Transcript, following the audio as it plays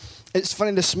It's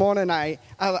funny, this morning, I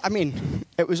mean,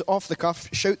 it was off the cuff.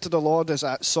 Shout to the Lord is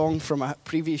a song from a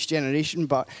previous generation,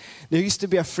 but there used to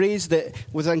be a phrase that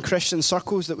within Christian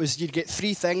circles that was, you'd get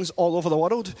three things all over the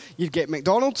world. You'd get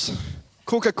McDonald's,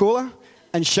 Coca-Cola,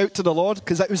 and Shout to the Lord,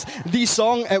 because that was the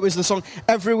song. It was the song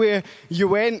everywhere you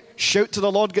went, Shout to the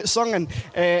Lord gets sung.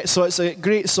 And so it's a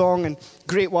great song and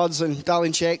great words. And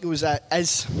Darlene Check is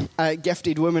a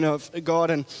gifted woman of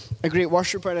God and a great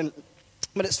worshipper.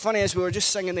 But it's funny, as we were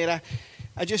just singing there,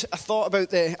 I thought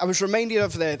about I was reminded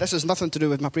of this has nothing to do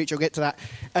with my preach, I'll get to that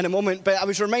in a moment, but I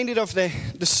was reminded of the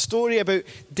story about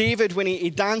David when he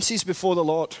dances before the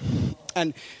Lord.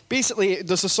 And basically,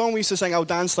 there's a song we used to sing, I'll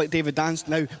dance like David danced.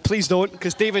 Now, please don't,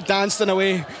 because David danced in a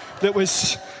way that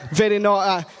was very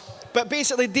not But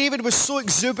basically, David was so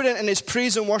exuberant in his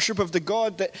praise and worship of the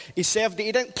God that he served that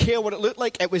he didn't care what it looked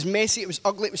like. It was messy, it was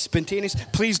ugly, it was spontaneous.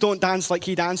 Please don't dance like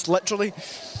he danced, literally.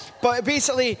 But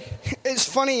basically, it's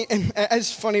funny, and it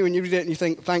is funny when you read it and you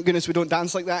think, thank goodness we don't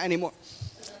dance like that anymore.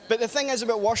 But the thing is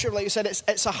about worship, like you said,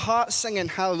 it's a heart singing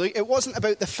hallelujah. It wasn't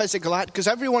about the physical act, because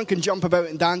everyone can jump about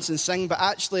and dance and sing, but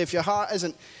actually if your heart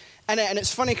isn't in it, and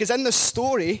it's funny because in the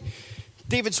story,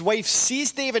 David's wife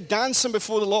sees David dancing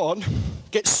before the Lord,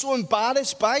 gets so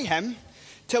embarrassed by him,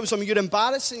 tells him, you're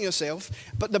embarrassing yourself,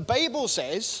 but the Bible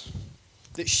says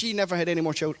that she never had any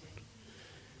more children.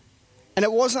 And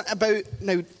it wasn't about,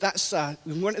 now that's,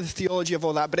 we went into the theology of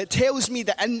all that, but it tells me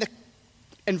that in the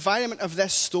environment of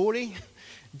this story,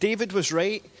 David was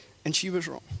right and she was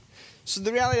wrong. So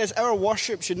the reality is our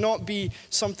worship should not be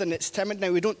something that's timid.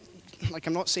 Now we don't, like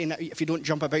I'm not saying that if you don't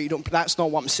jump about, that's not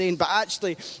what I'm saying, but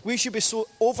actually we should be so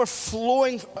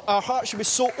overflowing, our heart should be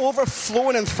so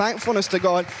overflowing in thankfulness to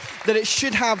God that it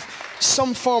should have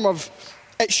some form of,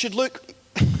 it should look,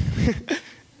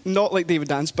 not like David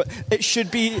danced, but it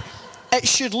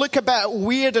should look a bit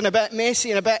weird and a bit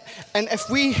messy and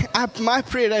my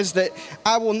prayer is that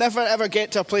I will never ever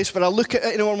get to a place where I look at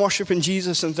anyone worshiping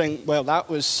Jesus and think, well, that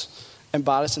was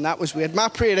embarrassing, that was weird. My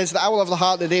prayer is that I will have the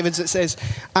heart of David's that says,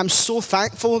 I'm so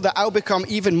thankful that I'll become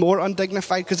even more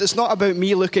undignified, because it's not about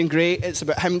me looking great, it's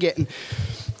about him getting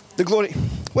the glory.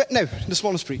 Now, this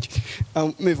morning's preach.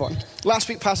 I'll move on. Last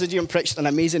week, Pastor Jim preached an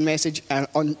amazing message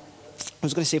on, I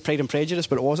was going to say Pride and Prejudice,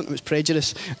 but it wasn't. It was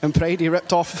Prejudice and Pride. He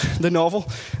ripped off the novel.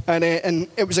 And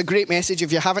it was a great message.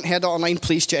 If you haven't heard it online,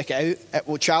 please check it out. It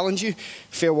will challenge you.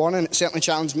 Fair warning. It certainly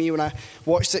challenged me when I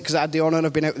watched it, because I had the honour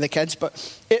of being out with the kids.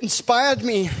 But it inspired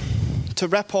me to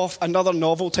rip off another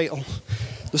novel title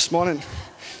this morning.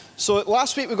 So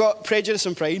last week we got Prejudice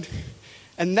and Pride.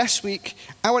 And this week,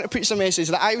 I want to preach a message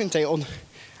that I've entitled,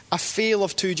 A Tale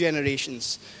of Two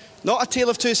Generations. Not a tale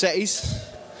of two cities,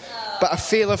 but a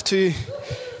tale of two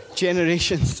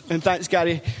generations. And thanks,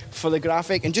 Gary, for the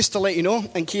graphic. And just to let you know,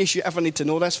 in case you ever need to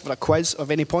know this for a quiz of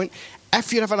any point,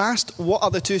 if you're ever asked what are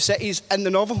the two cities in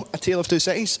the novel, A Tale of Two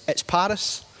Cities, it's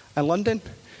Paris and London.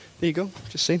 There you go,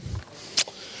 just saying.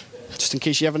 Just in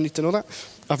case you ever need to know that.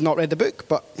 I've not read the book,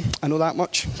 but I know that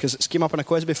much, because it's came up in a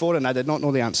quiz before and I did not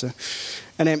know the answer.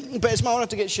 But it's my honour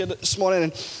to get shared this morning.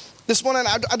 And this morning,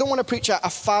 I don't want to preach a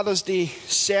Father's Day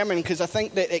sermon, because I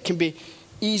think that it can be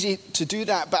easy to do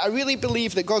that, but I really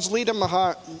believe that God's laid in my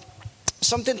heart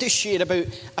something to share about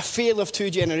a tale of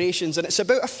two generations, and it's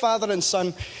about a father and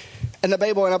son in the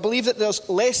Bible, and I believe that there's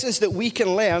lessons that we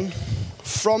can learn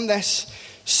from this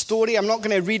story. I'm not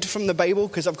going to read from the Bible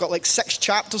because I've got like 6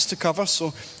 chapters to cover,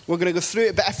 so we're going to go through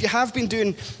it. But if you have been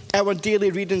doing our daily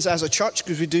readings as a church,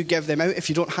 because we do give them out, if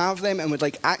you don't have them and would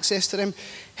like access to them,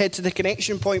 head to the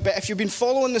connection point. But if you've been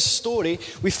following this story,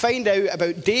 we find out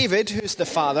about David, who's the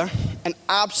father, and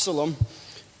Absalom,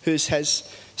 who's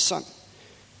his son.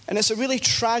 And it's a really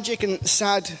tragic and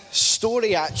sad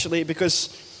story, actually,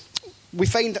 because we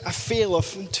find a tale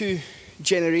of two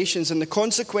generations and the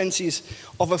consequences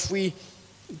of if we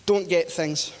don't get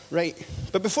things right.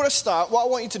 But before I start, what I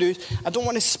want you to do is, I don't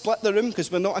want to split the room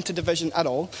because we're not into division at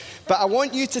all, but I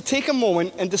want you to take a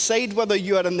moment and decide whether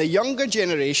you are in the younger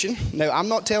generation. Now, I'm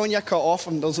not telling you a cut off,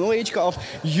 and there's no age cut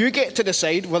off. You get to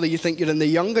decide whether you think you're in the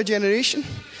younger generation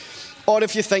or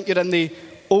if you think you're in the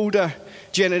older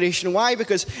generation. Why?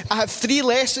 Because I have 3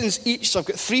 lessons each, so I've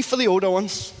got 3 for the older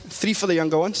ones, 3 for the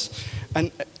younger ones.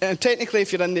 And technically,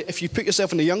 if you put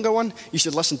yourself in the younger one, you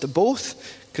should listen to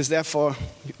both, because therefore,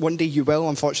 one day you will,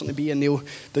 unfortunately, be in the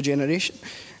older generation.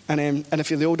 And if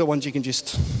you're the older ones, you can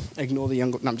just ignore the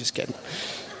younger. No, I'm just kidding.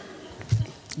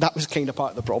 That was kind of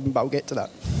part of the problem, but I'll get to that.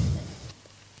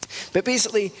 But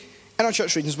basically, in our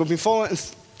church readings, we've been following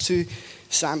to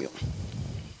Samuel.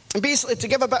 And basically, to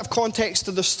give a bit of context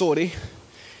to the story,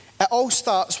 it all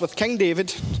starts with King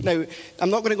David. Now, I'm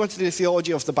not going to go into the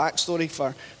theology of the backstory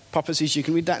for purposes, you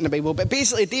can read that in the Bible. But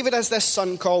basically, David has this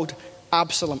son called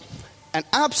Absalom. And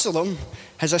Absalom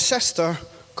has a sister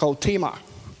called Tamar.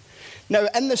 Now,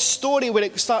 in the story where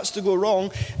it starts to go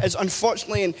wrong is,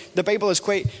 unfortunately, and the Bible is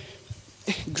quite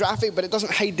graphic, but it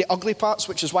doesn't hide the ugly parts,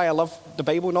 which is why I love the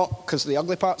Bible, not because of the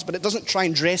ugly parts, but it doesn't try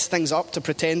and dress things up to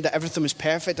pretend that everything is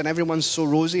perfect and everyone's so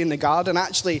rosy in the garden.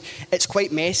 Actually, it's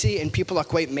quite messy, and people are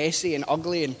quite messy and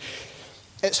ugly, and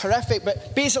it's horrific.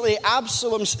 But basically,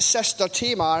 Absalom's sister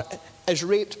Tamar is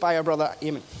raped by her brother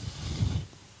Amnon.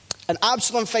 And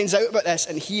Absalom finds out about this,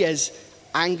 and he is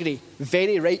angry.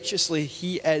 Very righteously,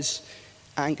 he is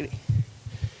angry.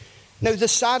 Now, the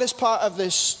saddest part of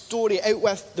this story, out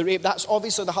with the rape, that's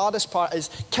obviously the hardest part,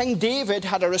 is King David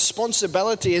had a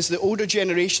responsibility as the older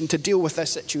generation to deal with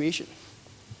this situation.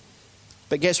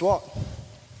 But guess what?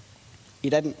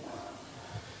 He didn't.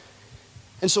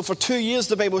 And so for 2 years,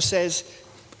 the Bible says,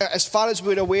 as far as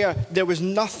we're aware, there was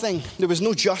nothing, there was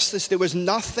no justice, there was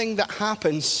nothing that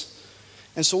happens.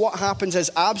 And so what happens is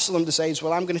Absalom decides,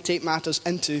 well, I'm going to take matters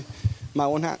into my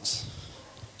own hands.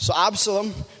 So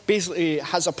Absalom basically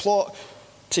has a plot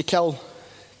to kill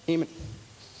Amnon.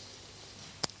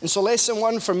 And so lesson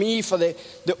one for me, for the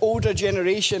older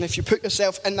generation, if you put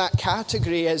yourself in that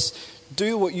category, is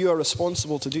do what you are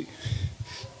responsible to do.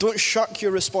 Don't shirk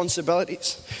your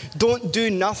responsibilities. Don't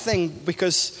do nothing,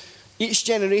 because each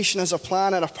generation has a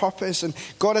plan and a purpose, and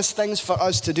God has things for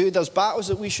us to do. There's battles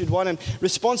that we should win, and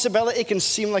responsibility can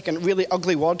seem like a really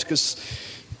ugly word, because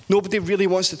nobody really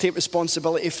wants to take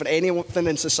responsibility for anything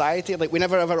in society. Like, we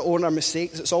never ever own our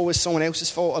mistakes. It's always someone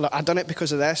else's fault, or I done it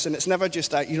because of this, and it's never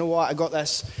just that, you know what, I got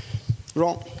this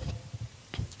wrong.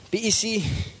 But you see,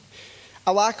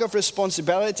 a lack of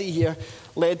responsibility here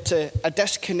led to a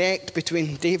disconnect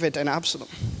between David and Absalom.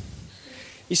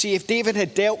 You see, if David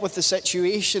had dealt with the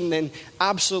situation, then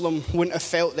Absalom wouldn't have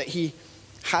felt that he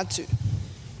had to.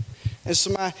 And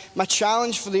so my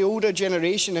challenge for the older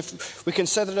generation, if we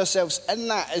consider ourselves in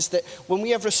that, is that when we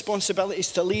have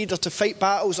responsibilities to lead or to fight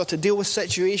battles or to deal with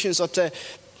situations or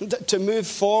to move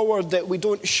forward, that we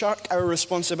don't shirk our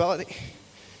responsibility.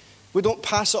 We don't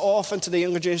pass it off into the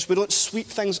younger generation. We don't sweep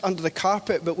things under the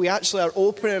carpet, but we actually are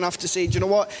open enough to say, do you know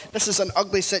what? This is an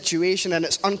ugly situation, and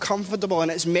it's uncomfortable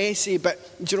and it's messy, but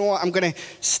do you know what? I'm going to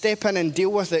step in and deal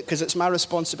with it, because it's my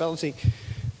responsibility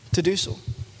to do so.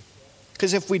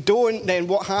 Because if we don't, then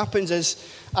what happens is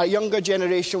a younger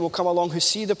generation will come along who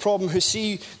see the problem, who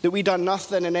see that we done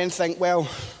nothing, and then think, well,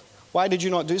 why did you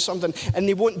not do something? And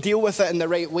they won't deal with it in the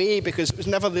right way, because it was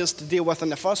never theirs to deal with in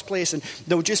the first place, and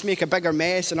they'll just make a bigger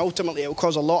mess, and ultimately it will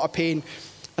cause a lot of pain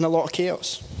and a lot of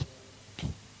chaos.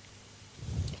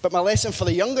 But my lesson for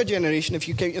the younger generation, if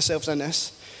you count yourselves in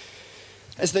this,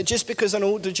 is that just because an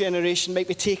older generation might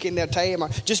be taking their time, or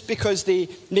just because they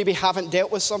maybe haven't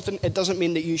dealt with something, it doesn't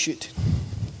mean that you should.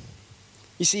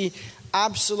 You see,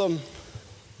 Absalom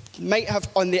might have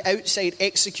on the outside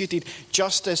executed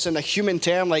justice in a human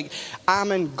term, like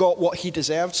Ammon got what he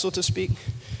deserved, so to speak.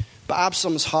 But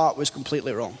Absalom's heart was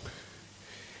completely wrong.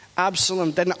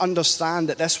 Absalom didn't understand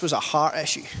that this was a heart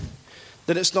issue,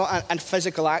 that it's not a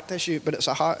physical act issue, but it's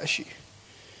a heart issue.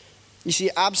 You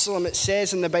see, Absalom, it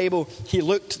says in the Bible, he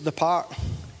looked the part.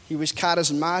 He was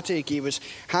charismatic, he was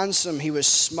handsome, he was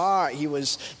smart,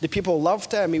 the people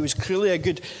loved him, he was clearly a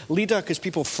good leader because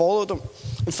people followed him.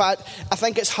 In fact, I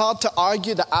think it's hard to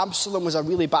argue that Absalom was a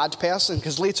really bad person,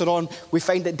 because later on we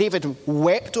find that David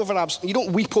wept over Absalom. You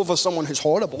don't weep over someone who's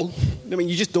horrible. I mean,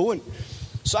 you just don't.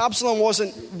 So Absalom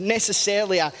wasn't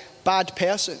necessarily a bad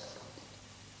person.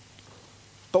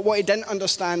 But what he didn't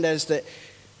understand is that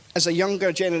as a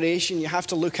younger generation, you have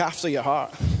to look after your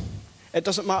heart. It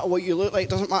doesn't matter what you look like, it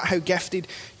doesn't matter how gifted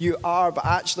you are, but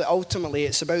actually, ultimately,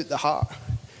 it's about the heart.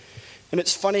 And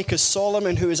it's funny, because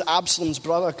Solomon, who is Absalom's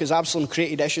brother, because Absalom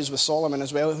created issues with Solomon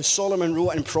as well, Solomon wrote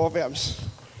in Proverbs,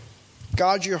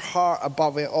 guard your heart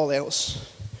above all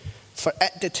else, for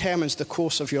it determines the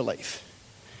course of your life.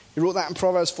 He wrote that in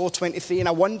Proverbs 4:23, and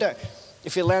I wonder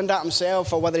if he learned that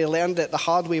himself, or whether he learned it the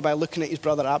hard way by looking at his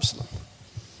brother Absalom.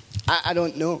 I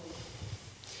don't know.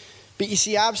 But you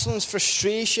see, Absalom's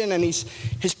frustration and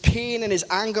his pain and his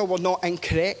anger were not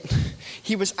incorrect.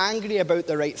 He was angry about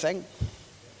the right thing.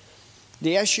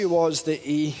 The issue was that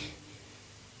he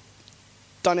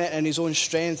done it in his own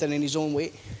strength and in his own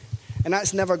way. And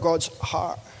that's never God's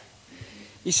heart.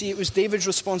 You see, it was David's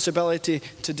responsibility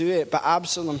to do it, but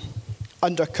Absalom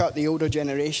undercut the older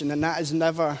generation, and that is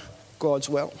never God's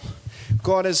will.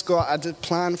 God has got a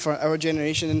plan for our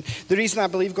generation. And the reason I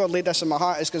believe God laid this in my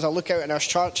heart is because I look out in our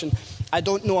church, and I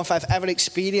don't know if I've ever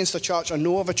experienced a church or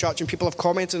know of a church, and people have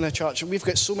commented on the church, and we've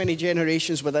got so many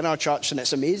generations within our church, and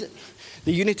it's amazing.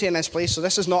 The unity in this place. So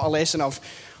this is not a lesson of,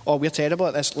 oh, we're terrible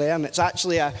at this, learn. It's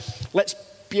actually let's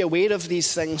be aware of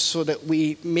these things so that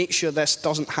we make sure this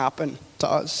doesn't happen to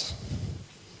us.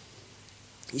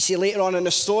 You see, later on in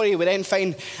the story, we then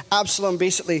find Absalom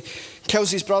basically kills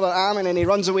his brother Ammon and he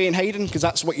runs away in hiding, because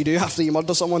that's what you do after you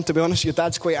murder someone, to be honest. Your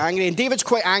dad's quite angry. And David's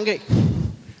quite angry.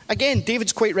 Again,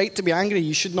 David's quite right to be angry.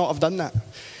 You should not have done that.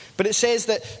 But it says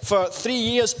that for 3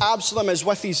 years, Absalom is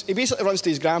with he basically runs to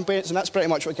his grandparents, and that's pretty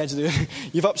much what kids do.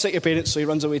 You've upset your parents, so he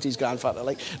runs away to his grandfather.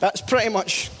 Like, that's pretty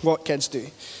much what kids do.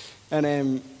 But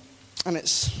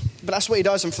that's what he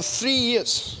does. And for 3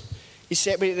 years, he's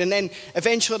separated. And then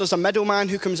eventually there's a middleman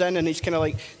who comes in and he's kind of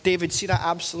like, David, see that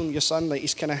Absalom, your son? Like,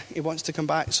 he wants to come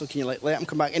back, so can you let him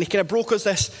come back? And he kind of brokers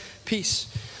this peace.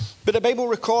 But the Bible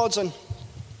records in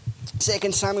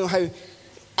 2 Samuel how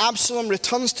Absalom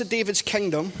returns to David's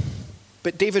kingdom,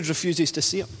 but David refuses to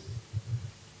see him.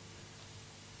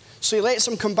 So he lets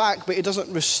him come back, but he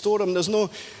doesn't restore him.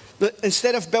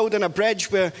 Instead of building a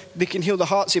bridge where they can heal the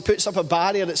hearts, he puts up a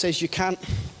barrier that says,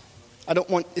 I don't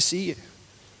want to see you.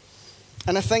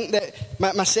 And I think that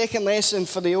my second lesson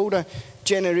for the older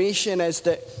generation is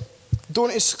that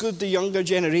don't exclude the younger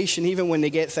generation even when they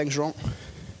get things wrong.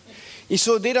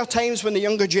 So there are times when the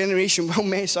younger generation will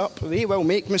mess up. They will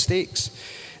make mistakes.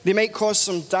 They might cause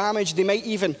some damage. They might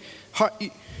even hurt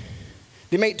you.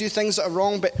 They might do things that are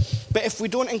wrong. But if we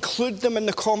don't include them in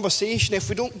the conversation, if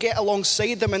we don't get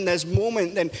alongside them in this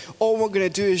moment, then all we're going to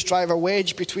do is drive a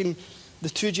wedge between the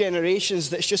two generations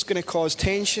that's just going to cause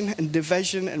tension and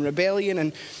division and rebellion.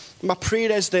 And my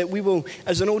prayer is that we will,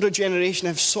 as an older generation,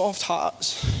 have soft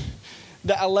hearts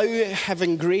that allow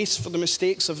having grace for the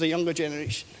mistakes of the younger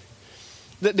generation.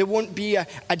 That there won't be a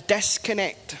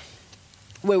disconnect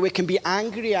where we can be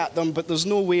angry at them, but there's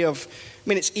no way of...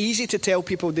 it's easy to tell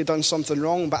people they've done something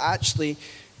wrong, but actually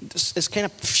it's kind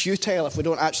of futile if we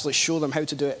don't actually show them how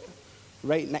to do it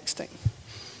right next time.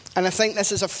 And I think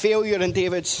this is a failure in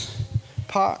David's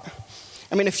part.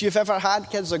 If you've ever had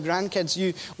kids or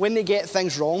grandkids, when they get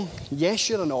things wrong, yes,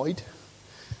 you're annoyed,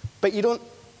 but you don't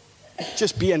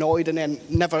just be annoyed and then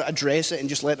never address it and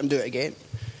just let them do it again.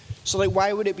 So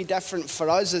why would it be different for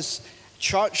us as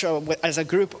church or as a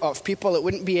group of people? It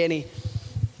wouldn't be any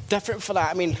different for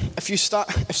that.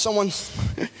 If someone's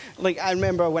I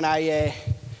remember when I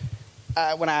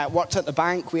worked at the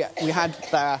bank, we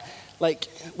had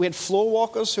we had floor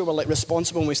walkers who were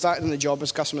responsible when we started in the job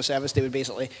as customer service. They would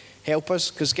basically help us,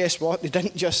 because guess what? They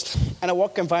didn't just, in a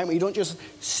work environment, you don't just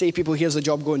say people, here's the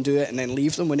job, go and do it, and then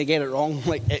leave them when they get it wrong.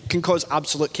 It can cause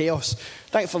absolute chaos.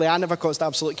 Thankfully, I never caused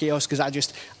absolute chaos because I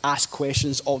just asked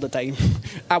questions all the time.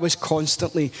 I was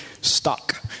constantly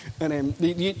stuck. And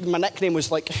my nickname was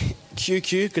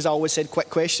QQ, because I always said quick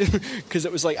question, because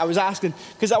it was I was asking,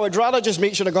 because I would rather just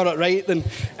make sure I got it right and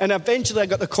eventually I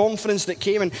got the confidence that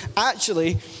came. And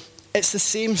actually, it's the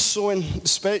same so in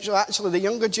spiritual. Actually, the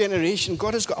younger generation,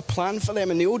 God has got a plan for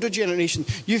them. And the older generation,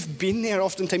 you've been there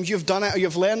oftentimes. You've done it or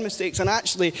you've learned mistakes. And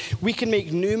actually, we can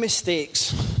make new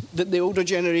mistakes that the older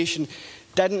generation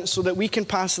didn't, so that we can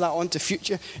pass that on to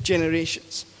future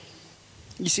generations.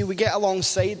 You see, we get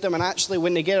alongside them, and actually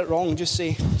when they get it wrong, just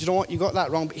say, you know what, you got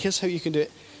that wrong, but here's how you can do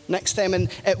it next time.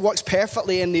 And it works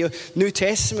perfectly in the New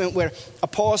Testament, where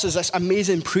Apollos is this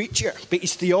amazing preacher, but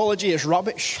his theology is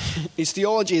rubbish. His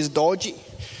theology is dodgy.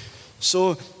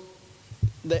 So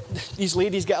these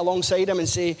ladies get alongside him and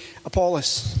say,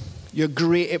 Apollos, you're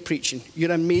great at preaching.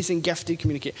 You're an amazing gifted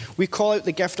communicator. We call out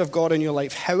the gift of God in your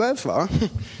life. However,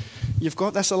 you've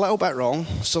got this a little bit wrong,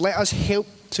 so let us help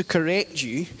to correct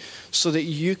you so that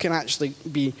you can actually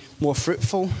be more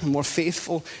fruitful and more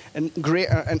faithful and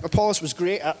greater. And Apollos was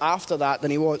greater after that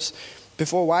than he was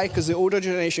before. Why? Because the older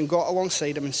generation got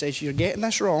alongside him and says, you're getting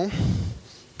this wrong,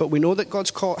 but we know that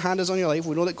God's hand is on your life.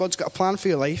 We know that God's got a plan for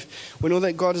your life. We know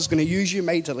that God is going to use you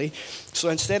mightily. So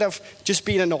instead of just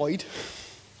being annoyed,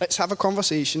 let's have a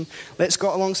conversation. Let's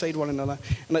go alongside one another,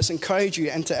 and let's encourage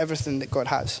you into everything that God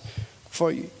has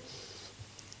for you.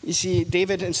 You see,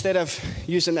 David, instead of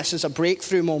using this as a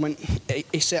breakthrough moment,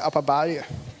 he set up a barrier.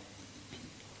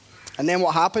 And then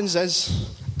what happens is,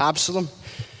 Absalom,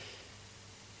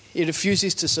 he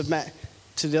refuses to submit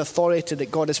to the authority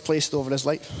that God has placed over his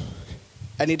life.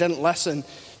 And he didn't listen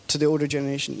to the older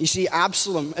generation. You see,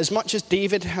 Absalom, as much as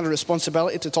David had a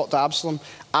responsibility to talk to Absalom,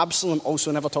 Absalom also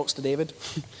never talks to David.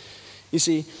 You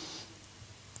see,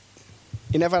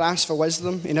 he never asks for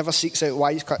wisdom. He never seeks out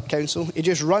wise counsel. He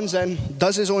just runs in,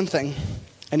 does his own thing,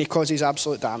 and he causes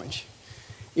absolute damage.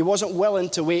 He wasn't willing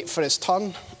to wait for his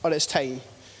turn or his time,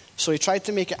 so he tried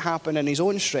to make it happen in his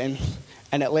own strength,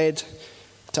 and it led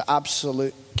to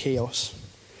absolute chaos.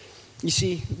 You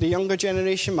see, the younger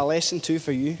generation, my lesson too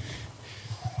for you,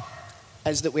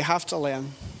 is that we have to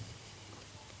learn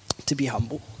to be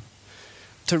humble.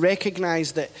 To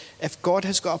recognize that if God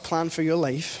has got a plan for your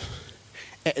life,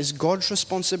 it is God's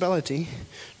responsibility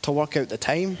to work out the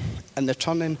time and the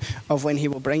turning of when he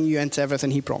will bring you into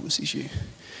everything he promises you.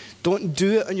 Don't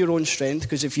do it on your own strength,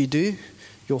 because if you do,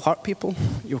 you'll hurt people,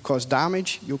 you'll cause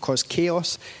damage, you'll cause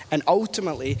chaos, and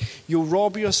ultimately you'll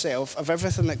rob yourself of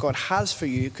everything that God has for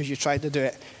you because you tried to do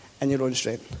it in your own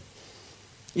strength.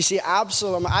 You see,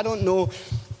 Absalom, I don't know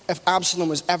if Absalom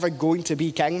was ever going to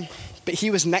be king, but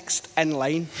he was next in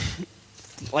line,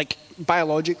 like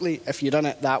biologically, if you done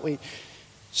it that way.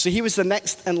 So he was the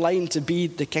next in line to be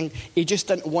the king. He just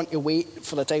didn't want to wait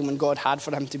for the time when God had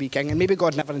for him to be king. And maybe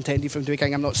God never intended for him to be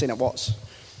king. I'm not saying it was.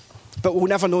 But we'll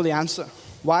never know the answer.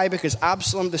 Why? Because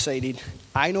Absalom decided,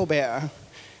 I know better.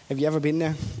 Have you ever been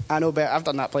there? I know better. I've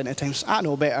done that plenty of times. I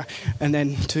know better. And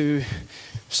then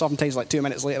sometimes like 2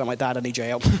 minutes later, I'm like, Dad, I need your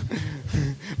help.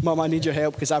 Mum, I need your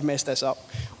help because I've messed this up.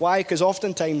 Why? Because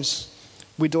oftentimes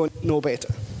we don't know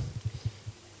better.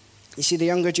 You see, the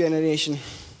younger generation,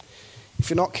 if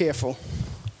you're not careful,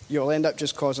 you'll end up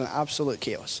just causing absolute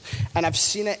chaos. And I've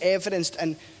seen it evidenced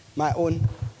in my own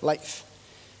life.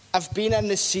 I've been in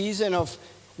this season of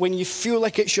when you feel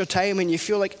like it's your time and you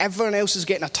feel like everyone else is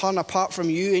getting a turn apart from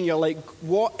you, and you're like,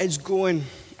 what is going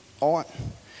on?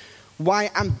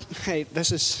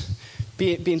 This is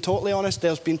being totally honest,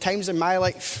 there's been times in my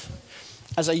life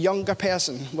as a younger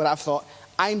person where I've thought,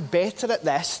 I'm better at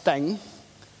this thing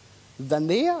than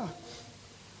they are.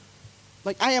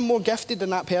 Like, I am more gifted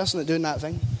than that person at doing that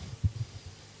thing.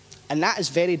 And that is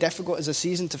very difficult as a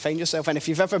season to find yourself. And if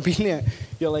you've ever been there,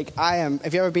 you're like,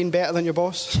 have you ever been better than your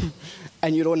boss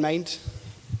in your own mind?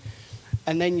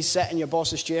 And then you sit in your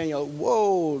boss's chair and you're like,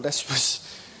 whoa,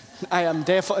 I am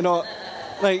definitely not.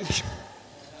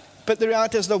 But the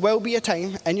reality is there will be a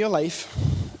time in your life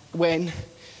when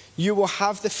you will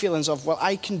have the feelings of, well,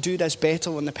 I can do this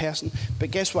better than the person.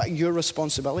 But guess what? Your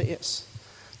responsibility is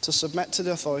to submit to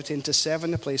the authority and to serve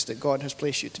in the place that God has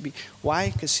placed you to be.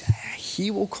 Why? Because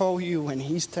he will call you when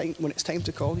it's time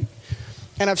to call you.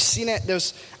 And I've seen it.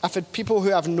 I've had people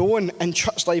who I've known in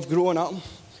church life growing up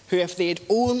who, if they had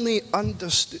only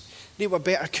understood, they were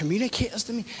better communicators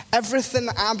than me. Everything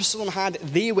that Absalom had,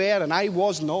 they were, and I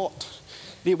was not.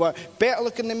 They were better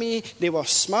looking than me. They were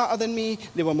smarter than me.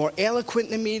 They were more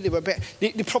eloquent than me. They were better.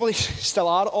 They probably still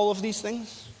are all of these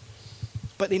things.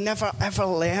 But they never, ever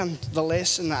learned the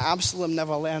lesson that Absalom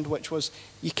never learned, which was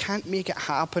you can't make it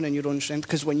happen in your own strength,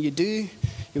 because when you do,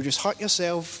 you'll just hurt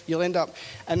yourself. You'll end up.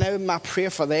 And now my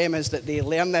prayer for them is that they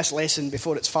learn this lesson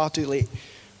before it's far too late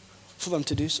for them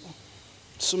to do so.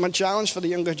 So my challenge for the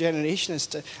younger generation is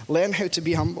to learn how to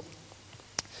be humble.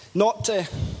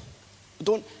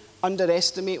 Don't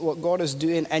underestimate what God is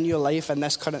doing in your life in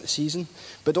this current season,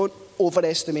 but don't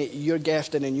overestimate your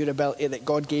gifting and your ability that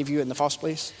God gave you in the first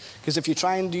place. Because if you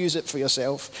try and use it for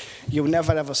yourself, you'll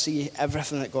never ever see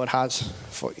everything that God has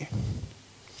for you.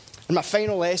 And my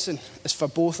final lesson is for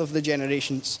both of the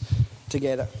generations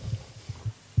together.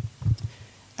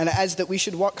 And it is that we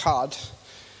should work hard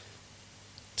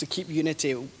to keep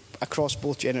unity across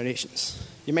both generations.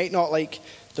 You might not like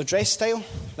their dress style,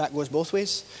 that goes both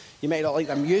ways. You might not like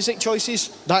their music choices,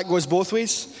 that goes both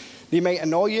ways. They might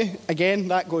annoy you, again,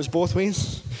 that goes both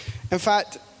ways. In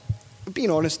fact,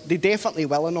 being honest, they definitely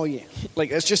will annoy you.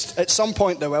 It's just, at some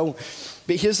point they will.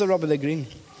 But here's the rub of the green.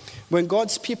 When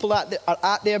God's people are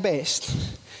at their best,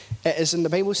 it is, and the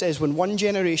Bible says, when one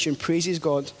generation praises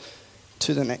God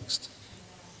to the next.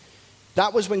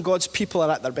 That was when God's people are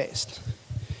at their best.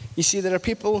 You see, there are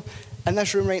people in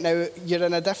this room right now, you're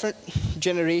in a different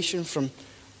generation from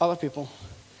other people.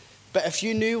 But if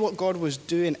you knew what God was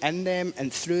doing in them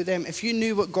and through them, if you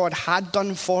knew what God had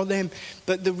done for them,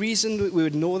 but the reason that we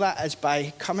would know that is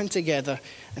by coming together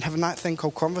and having that thing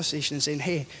called conversation and saying,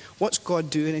 hey, what's God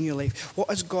doing in your life? What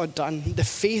has God done? The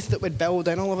faith that would build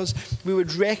in all of us, we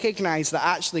would recognize that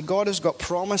actually God has got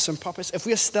promise and purpose. If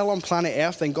we're still on planet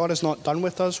Earth, then God is not done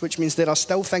with us, which means there are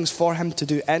still things for him to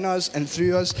do in us and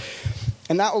through us.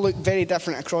 And that will look very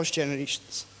different across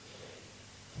generations.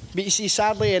 But you see,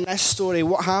 sadly, in this story,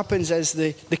 what happens is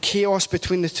the chaos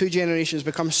between the two generations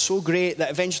becomes so great that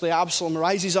eventually Absalom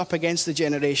rises up against the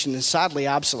generation, and sadly,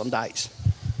 Absalom dies.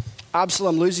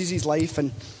 Absalom loses his life,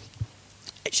 and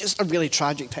it's just a really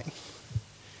tragic time.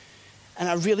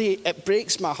 And it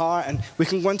breaks my heart, and we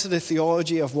can go into the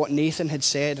theology of what Nathan had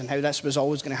said and how this was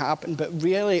always going to happen, but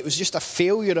really it was just a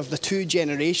failure of the two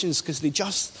generations because they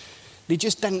just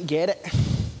didn't get it.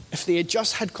 If they had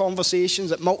just had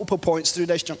conversations at multiple points through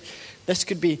this jump, this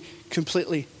could be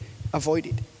completely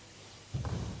avoided.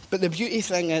 But the beauty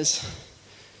thing is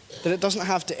that it doesn't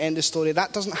have to end the story.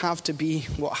 That doesn't have to be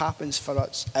what happens for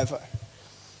us ever.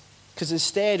 Because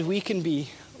instead we can be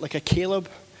like a Caleb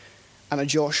and a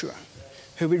Joshua,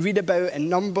 who we read about in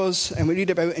Numbers and we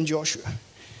read about in Joshua.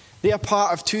 They are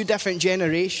part of two different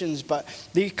generations, but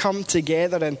they come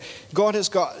together, and God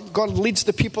leads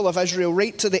the people of Israel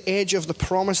right to the edge of the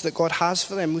promise that God has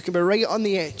for them. We can be right on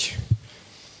the edge.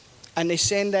 And they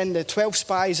send in the 12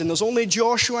 spies, and there's only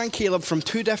Joshua and Caleb from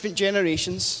two different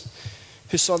generations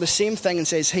who saw the same thing and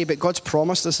says, hey, but God's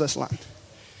promised us this land.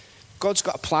 God's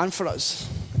got a plan for us.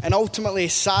 And ultimately,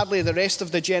 sadly, the rest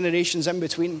of the generations in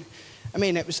between, I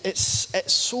mean, it's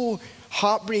so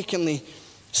heartbreakingly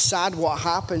sad what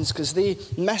happens, because they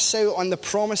miss out on the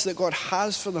promise that God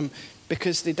has for them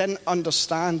because they didn't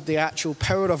understand the actual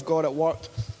power of God at work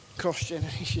across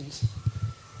generations.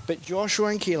 But Joshua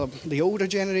and Caleb, the older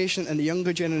generation and the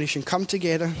younger generation, come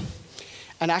together,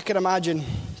 and I can imagine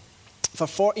for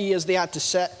 40 years they had to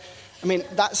sit. I mean,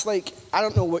 that's like, I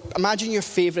don't know, imagine your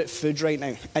favorite food right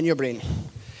now in your brain.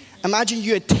 Imagine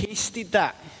you had tasted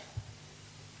that,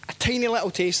 a tiny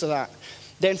little taste of that.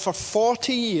 Then for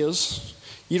 40 years,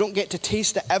 you don't get to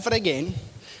taste it ever again,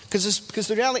 because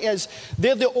the reality is,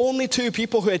 they're the only two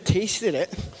people who had tasted it.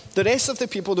 The rest of the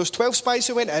people, those 12 spies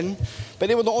who went in, but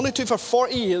they were the only two for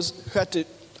 40 years who had to,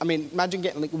 I mean, imagine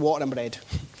getting like water and bread.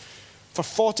 For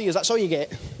 40 years, that's all you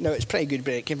get. No, it's pretty good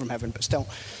bread, it came from heaven, but still.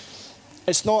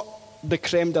 It's not the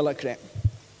creme de la creme.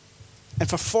 And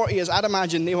for 40 years, I'd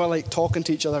imagine they were like talking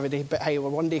to each other every day, but hey, we're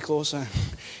one day closer.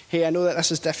 Hey, I know that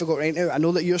this is difficult right now. I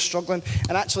know that you're struggling.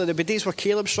 And actually, there'll be days where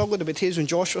Caleb struggled, there'll be days when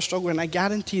Joshua struggled, and I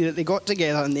guarantee that they got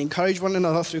together and they encouraged one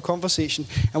another through conversation.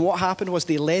 And what happened was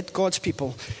they led God's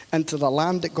people into the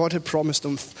land that God had promised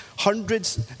them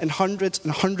hundreds and hundreds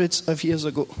and hundreds of years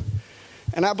ago.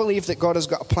 And I believe that God has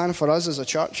got a plan for us as a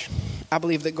church. I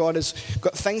believe that God has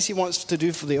got things he wants to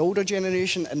do for the older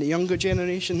generation and the younger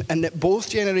generation, and that both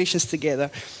generations together.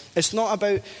 It's not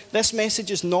about, this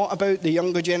message is not about the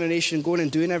younger generation going and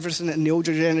doing everything and the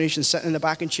older generation sitting in the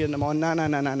back and cheering them on. No,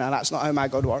 that's not how my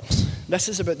God works. This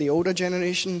is about the older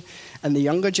generation and the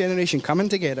younger generation coming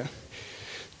together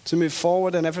to move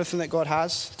forward in everything that God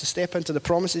has, to step into the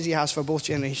promises he has for both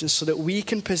generations, so that we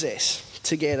can possess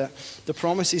together the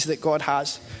promises that God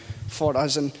has for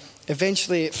us. And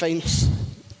eventually it finds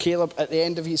Caleb at the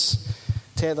end of his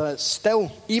tether.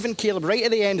 Still, even Caleb right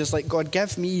at the end is like, God,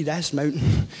 give me this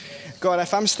mountain. God,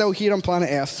 if I'm still here on planet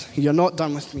Earth, you're not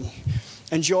done with me.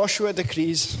 And Joshua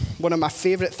decrees one of my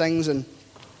favourite things, and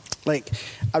like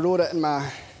I wrote it in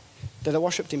my, the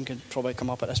worship team could probably come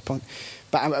up at this point,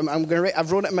 but I'm going to write,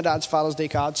 I've wrote it in my dad's Father's Day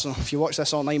card, so if you watch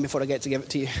this online before I get to give it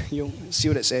to you, you'll see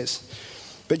what it says.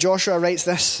 But Joshua writes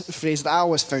this phrase that I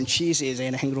always found cheesy as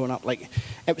anything growing up. Like,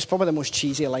 it was probably the most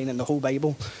cheesy line in the whole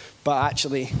Bible, but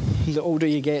actually, the older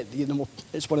you get,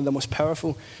 it's one of the most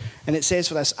powerful. And it says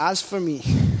for this, as for me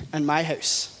and my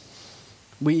house,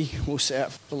 we will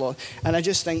serve the Lord. And I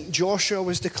just think Joshua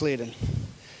was declaring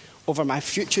over my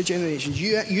future generations,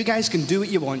 you guys can do what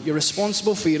you want. You're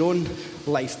responsible for your own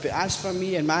life. But as for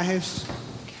me and my house,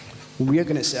 we're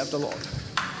going to serve the Lord.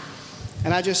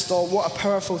 And I just thought, what a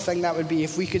powerful thing that would be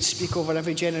if we could speak over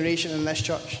every generation in this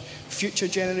church, future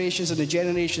generations and the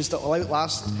generations that will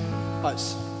outlast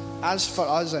us. As for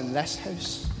us in this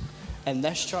house, in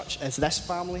this church, as this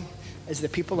family, as the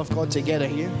people of God together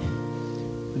here,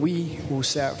 we will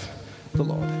serve the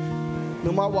Lord.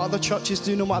 No matter what other churches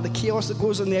do, no matter the chaos that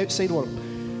goes on the outside world,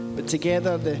 but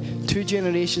together, the two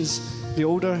generations, the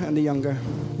older and the younger,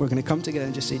 we're going to come together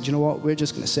and just say, do you know what? We're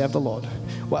just going to serve the Lord.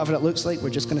 Whatever it looks like, we're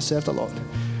just going to serve the Lord.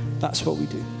 That's what we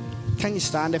do. Can you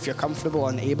stand if you're comfortable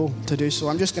and able to do so?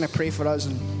 I'm just going to pray for us,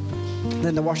 and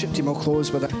then the worship team will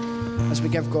close with it as we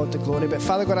give God the glory. But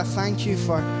Father God, I thank you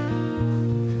for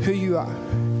who you are.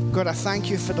 God, I thank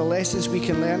you for the lessons we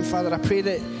can learn. Father, I pray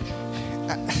that,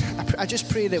 I just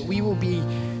pray that we will be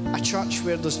a church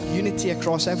where there's unity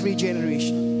across every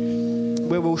generation,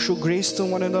 where we'll show grace to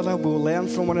one another, we'll learn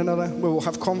from one another, where we'll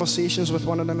have conversations with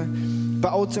one another,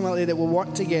 but ultimately that we'll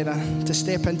work together to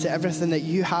step into everything that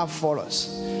you have for us.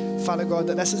 Father God,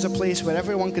 that this is a place where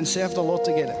everyone can serve the Lord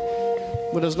together,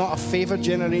 where there's not a favoured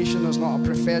generation, there's not a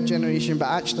preferred generation, but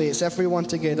actually it's everyone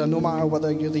together, no matter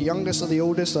whether you're the youngest or the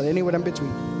oldest or anywhere in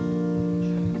between.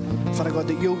 Father God,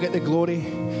 that you'll get the glory,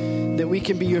 that we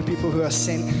can be your people who are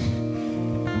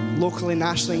sent locally,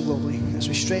 nationally, and globally, as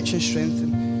we stretch and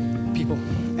strengthen people.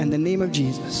 In the name of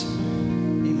Jesus.